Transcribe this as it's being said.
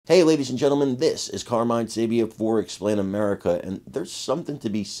Hey, ladies and gentlemen, this is Carmine Sabia for Explain America, and there's something to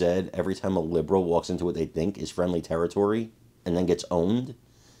be said every time a liberal walks into what they think is friendly territory and then gets owned.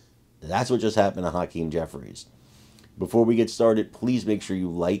 That's what just happened to Hakeem Jeffries. Before we get started, please make sure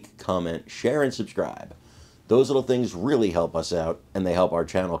you like, comment, share, and subscribe. Those little things really help us out, and they help our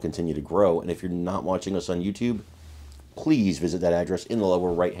channel continue to grow. And if you're not watching us on YouTube, please visit that address in the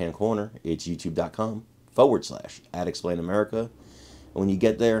lower right-hand corner. It's youtube.com/@ExplainAmerica. And when you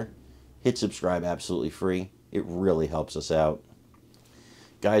get there, hit subscribe absolutely free. It really helps us out.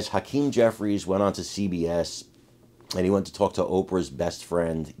 Guys, Hakeem Jeffries went on to CBS, and he went to talk to Oprah's best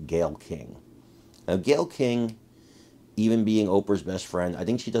friend, Gayle King. Now, Gayle King, even being Oprah's best friend, I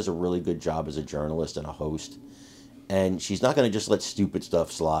think she does a really good job as a journalist and a host. And she's not going to just let stupid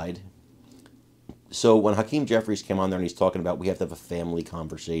stuff slide. So when Hakeem Jeffries came on there and he's talking about we have to have a family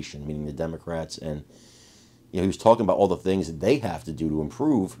conversation, meaning the Democrats, and he was talking about all the things that they have to do to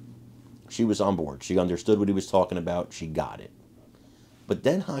improve, she was on board. She understood what he was talking about. She got it. But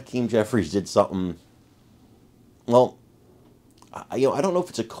then Hakeem Jeffries did something, well, I don't know if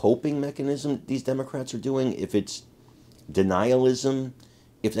it's a coping mechanism these Democrats are doing, if it's denialism,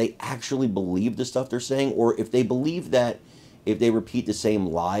 if they actually believe the stuff they're saying, or if they believe that if they repeat the same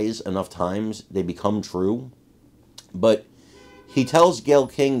lies enough times, they become true. But he tells Gayle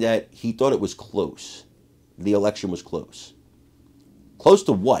King that he thought it was close. The election was close. Close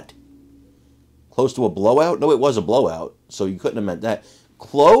to what? Close to a blowout? No, it was a blowout, so you couldn't have meant that.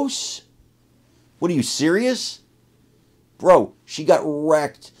 Close? What, are you serious? Bro, she got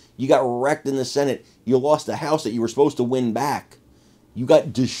wrecked. You got wrecked in the Senate. You lost the House that you were supposed to win back. You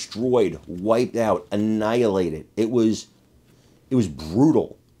got destroyed, wiped out, annihilated. It was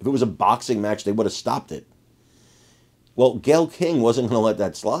brutal. If it was a boxing match, they would have stopped it. Well, Gayle King wasn't going to let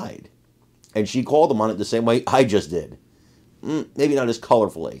that slide. And she called him on it the same way I just did. Maybe not as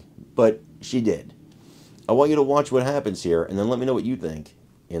colorfully, but she did. I want you to watch what happens here, and then let me know what you think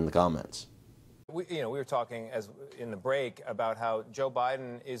in the comments. We were talking in the break about how Joe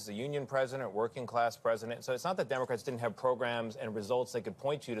Biden is the union president, working class president. So it's not that Democrats didn't have programs and results they could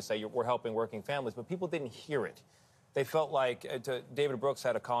point to say we're helping working families, but people didn't hear it. They felt like David Brooks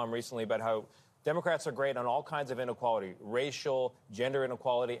had a column recently about how Democrats are great on all kinds of inequality, racial, gender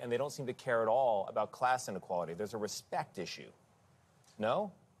inequality, and they don't seem to care at all about class inequality. There's a respect issue.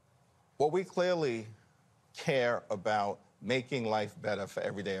 No? Well, we clearly care about making life better for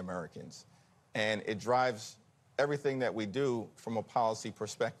everyday Americans. And it drives everything that we do from a policy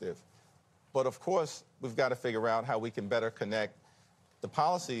perspective. But of course, we've got to figure out how we can better connect the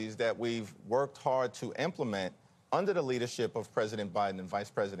policies that we've worked hard to implement under the leadership of President Biden and Vice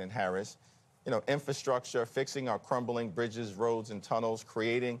President Harris. Infrastructure, fixing our crumbling bridges, roads, and tunnels,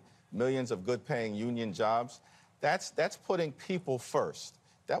 creating millions of good-paying union jobs. That's putting people first.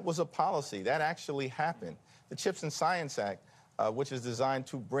 That was a policy. That actually happened. The CHIPS and Science Act, which is designed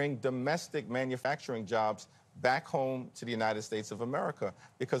to bring domestic manufacturing jobs back home to the United States of America,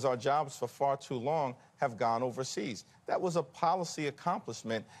 because our jobs for far too long have gone overseas. That was a policy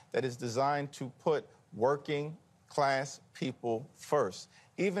accomplishment that is designed to put working class people first.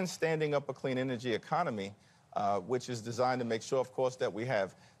 Even standing up a clean energy economy, which is designed to make sure, of course, that we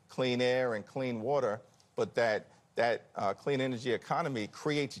have clean air and clean water, but that clean energy economy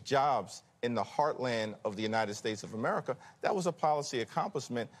creates jobs in the heartland of the United States of America. That was a policy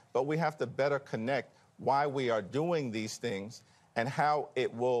accomplishment, but we have to better connect why we are doing these things and how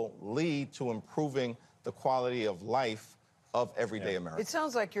it will lead to improving the quality of life of everyday Americans. It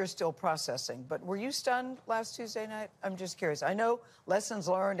sounds like you're still processing, but were you stunned last Tuesday night? I'm just curious. I know lessons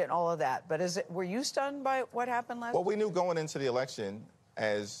learned and all of that, but were you stunned by what happened last? Well, we knew going into the election,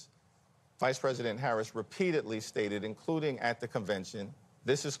 as Vice President Harris repeatedly stated, including at the convention,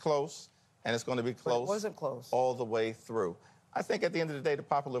 this is close, and it's going to be close. But it wasn't close all the way through. I think at the end of the day, the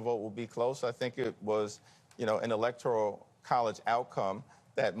popular vote will be close. I think it was, an electoral college outcome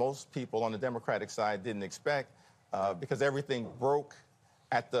that most people on the Democratic side didn't expect. Because everything broke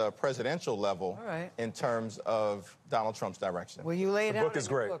at the presidential level in terms of Donald Trump's direction. Will you lay it out? The book is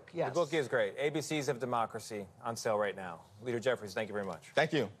great. Book? Yes. The book is great. ABCs of Democracy on sale right now. Leader Jeffries, thank you very much.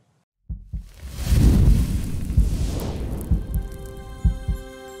 Thank you.